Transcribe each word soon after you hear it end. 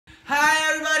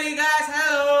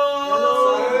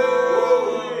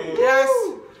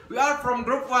from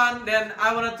Group 1. Then I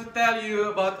wanted to tell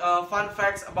you about fun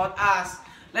facts about us.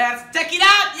 Let's check it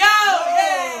out, yo!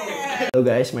 Yeah! Hello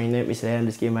guys, my name is Rehan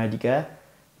Rizky Mahadika.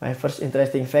 My first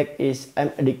interesting fact is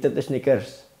I'm addicted to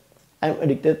sneakers. I'm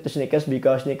addicted to sneakers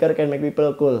because sneakers can make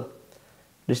people cool.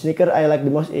 The sneaker I like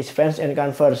the most is Vans and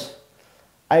Converse.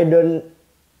 I don't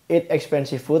eat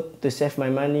expensive food to save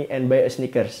my money and buy a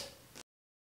sneakers.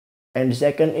 And the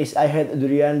second is I hate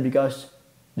durian because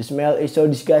the smell is so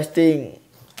disgusting.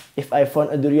 If I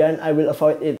found a durian, I will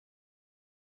avoid it.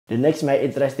 The next my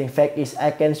interesting fact is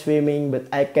I can swimming but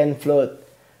I can float.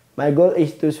 My goal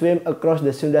is to swim across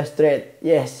the Sunda Strait.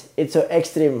 Yes, it's so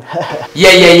extreme.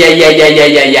 Yeah.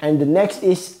 And the next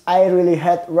is I really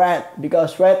hate rat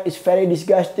because rat is very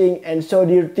disgusting and so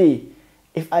dirty.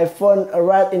 If I found a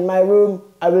rat in my room,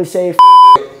 I will say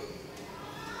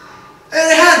Hey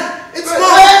Rehan, it's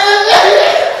small!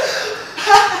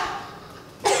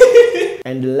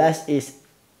 And the last is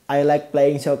I like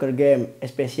playing soccer game,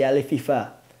 especially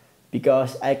FIFA,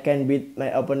 because I can beat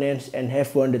my opponents and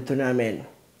have won the tournament.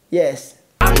 Yes.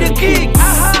 I'm the king.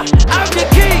 I'm the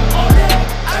king.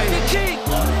 I'm the king.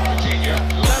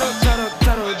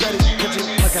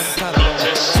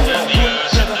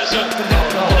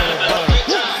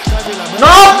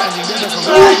 No!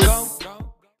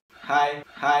 Hi.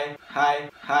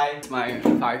 My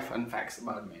 5 fun facts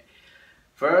about me.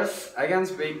 First, I can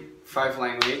speak 5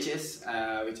 languages,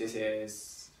 which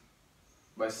is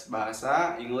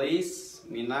bahasa, English,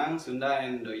 Minang, Sunda,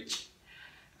 and Deutsch.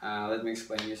 Let me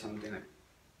explain you something.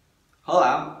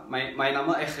 Hola, my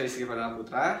nama is Rizky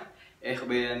Putra. Ich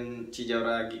bin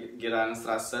Cijaura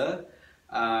Girangstrasse.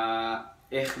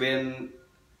 Ich bin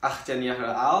 18 years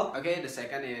old. Okay, the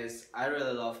second is I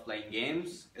really love playing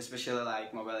games, especially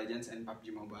like Mobile Legends and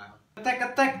PUBG Mobile.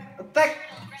 Attack!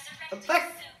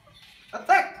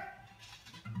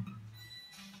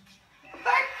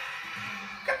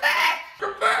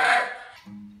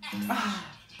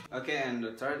 Okay, and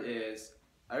the third is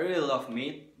I really love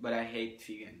meat, but I hate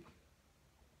vegan.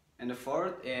 And the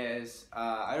fourth is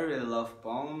I really love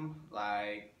poem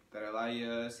like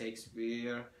Terelaya,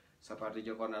 Shakespeare, Sapardi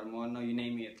Djoko Darmono, you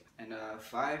name it. And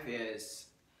 5 is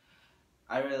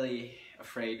I really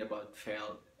afraid about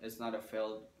fail. It's not a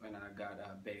fail when I got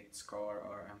a big score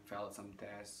or I failed some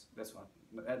tests.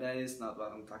 That is not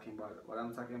what I'm talking about. What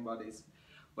I'm talking about is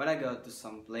when I go to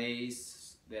some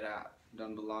place that I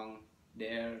don't belong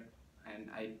there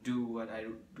and I do what I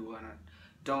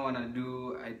don't wanna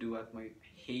do. I do what I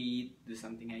hate, do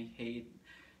something I hate,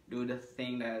 do the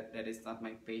thing that is not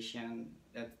my passion.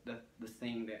 That's the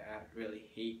thing that I really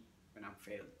hate when I'm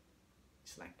failed.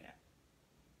 It's like that.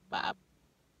 Bye.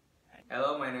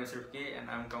 Hello, my name is Rifki and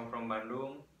I'm come from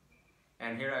Bandung.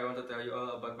 And here I want to tell you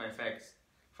all about my facts.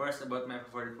 First, about my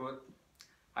favorite food.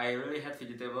 I really hate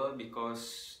vegetable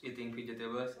because eating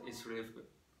vegetables is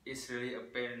really a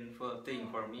painful thing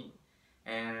for me.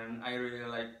 And I really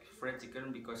like fried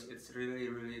chicken because it's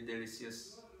really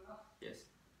delicious.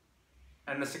 Yes.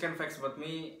 And the second fact about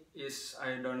me is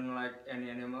I don't like any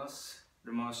animals.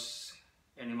 The most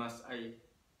animals I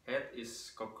hate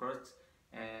is cockroach,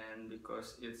 and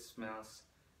because it smells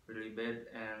really bad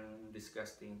and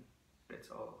disgusting. That's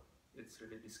all. It's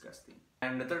really disgusting.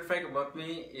 And the third fact about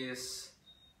me is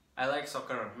I like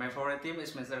soccer. My favorite team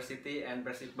is Manchester City and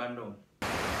Persib Bandung.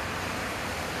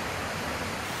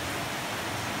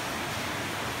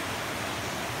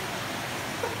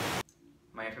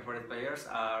 My favorite players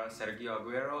are Sergio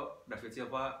Aguero, David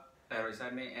Silva, Leroy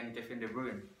Sané, and Kevin De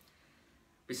Bruyne.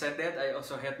 Besides that, I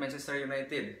also hate Manchester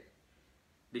United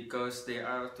because they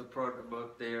are too proud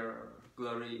about their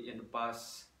glory in the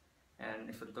past, and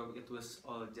even though it was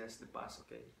all just the past,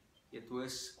 okay? It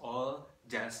was all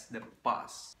just the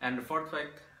past. And the fourth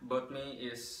fact about me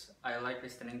is I like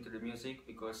listening to the music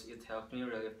because it helps me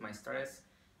relieve my stress,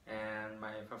 and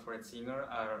my favorite singer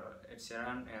are Ed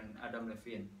Sheeran and Adam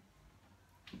Levine.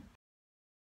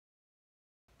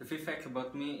 The fifth fact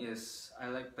about me is I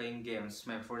like playing games.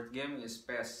 My favorite game is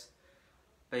PES.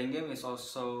 Playing game is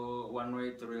also one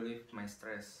way to relieve my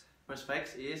stress. First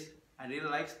fact is I really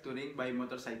like touring by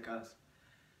motorcycles.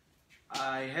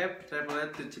 I have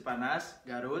traveled to Cipanas,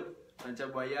 Garut,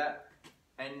 Rancabuaya,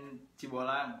 and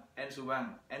Cibolang, and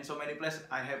Subang, and so many places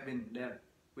I have been there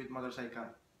with motorcycle.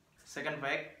 Second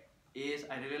fact is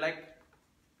I really like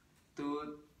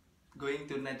to going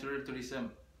to natural tourism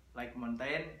like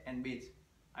mountain and beach.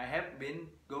 I have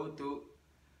been go to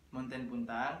Mountain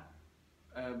Puntang,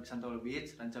 Santolo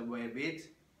Beach, Rancabuaya Beach,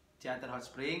 Ciater Hot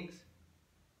Springs,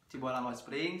 Cibolang Hot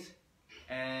Springs,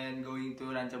 and going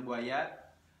to Rancabuaya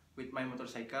with my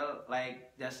motorcycle.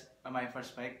 Like just my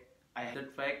first fact. I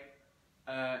third fact,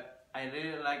 I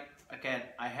really like a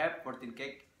cat. I have 14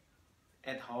 cats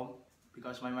at home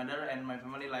because my mother and my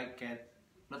family like cat.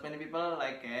 Not many people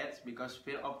like cats because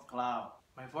fear of claw.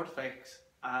 My fourth fact,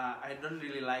 I don't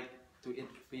really like to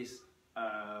eat fish,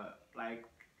 like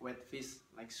wet fish,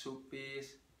 like soup fish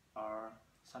or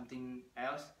something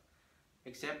else,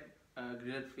 except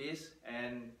grilled fish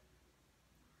and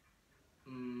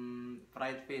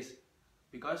fried fish,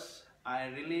 because I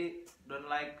really don't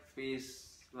like fish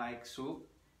like soup.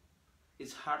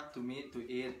 It's hard to me to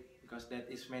eat because that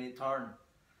is many thorn,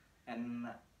 and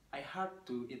I hard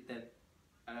to eat that.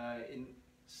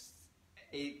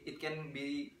 It can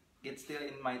be get still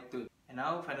in my tooth. And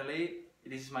now finally,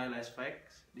 this is my last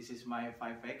facts. This is my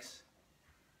 5 facts.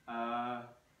 Uh,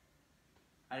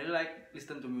 I really like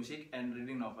listen to music and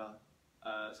reading novel,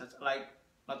 such like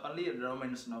not only a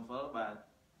romance novel but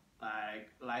like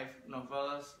life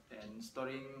novels and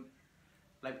storying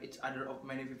like each other of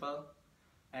many people.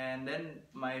 And then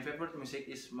my favorite music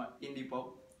is indie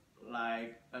pop,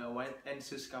 like White and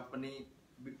Shoes Company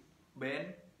band,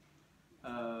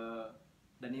 uh,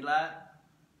 Danila.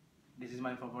 This is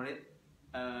my favorite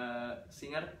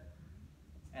singer.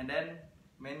 And then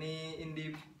many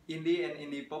indie and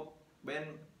indie pop band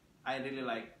I really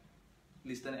like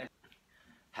listen.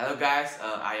 Hello guys,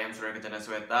 I am Suryaketana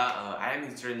Sweta. I am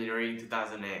engineering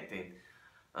 2018.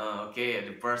 Okay,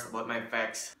 the first about my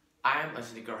facts. I am a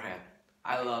sneakerhead.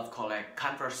 I love collect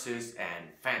Converse shoes and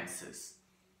fences.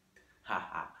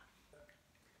 Haha.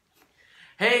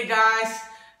 Hey guys,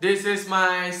 this is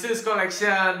my shoes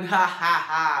collection.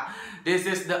 Hahaha. This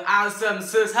is the awesome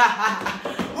shoes. Haha.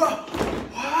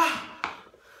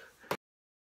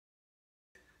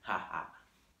 Haha.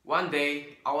 One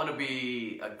day, I want to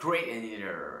be a great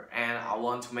engineer and I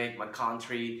want to make my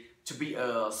country to be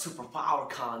a superpower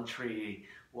country.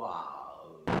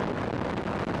 Wow.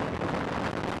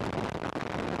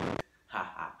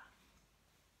 Haha.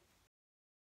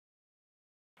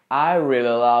 I really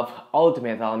love old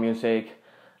metal music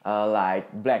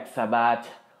like Black Sabbath,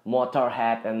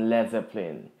 Motorhead, and Led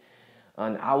Zeppelin.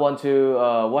 And I want to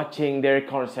watching their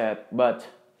concert, but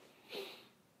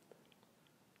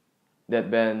that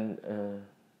band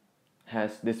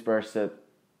has dispersed.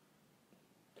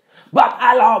 But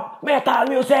I love metal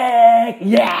music!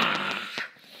 Yeah!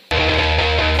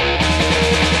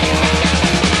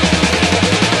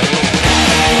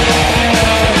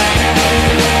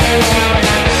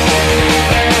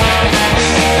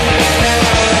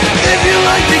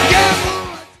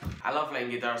 I love playing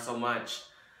guitar so much.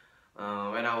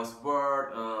 When I was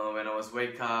bored, when I was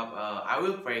wake up, I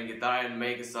will play guitar and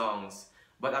make songs.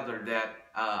 But after that,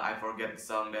 I forget the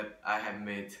song that I have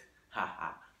made.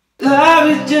 Haha. Love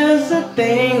is just a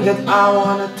thing that I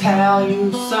wanna tell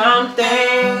you some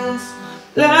things.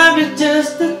 Love is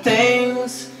just the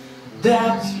things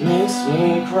that makes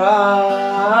me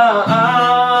cry.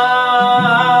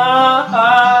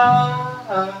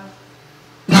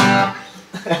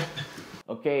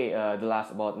 Okay, the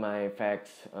last about my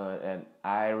facts, and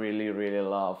I really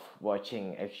love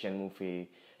watching action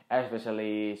movie,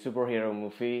 especially superhero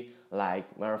movie like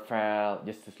Marvel,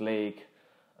 Justice League.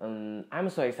 I'm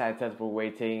so excited for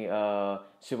waiting a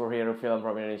superhero film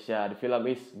from Indonesia. The film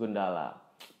is Gundala.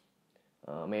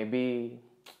 Maybe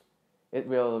it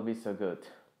will be so good.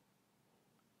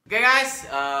 Okay guys,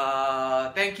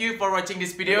 thank you for watching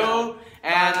this video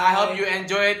and I hope you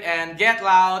enjoyed and get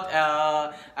loud,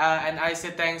 and I say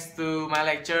thanks to my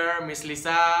lecturer, Miss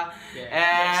Lisa,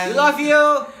 and We love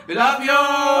you. we love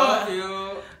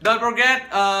you. Don't forget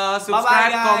subscribe, Bye-bye,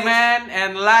 guys. comment,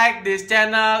 and like this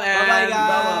channel. And Bye-bye,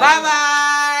 guys. bye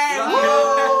bye. Love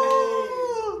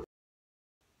you.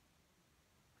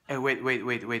 Hey, wait.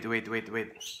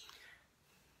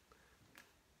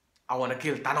 I wanna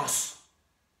kill Thanos.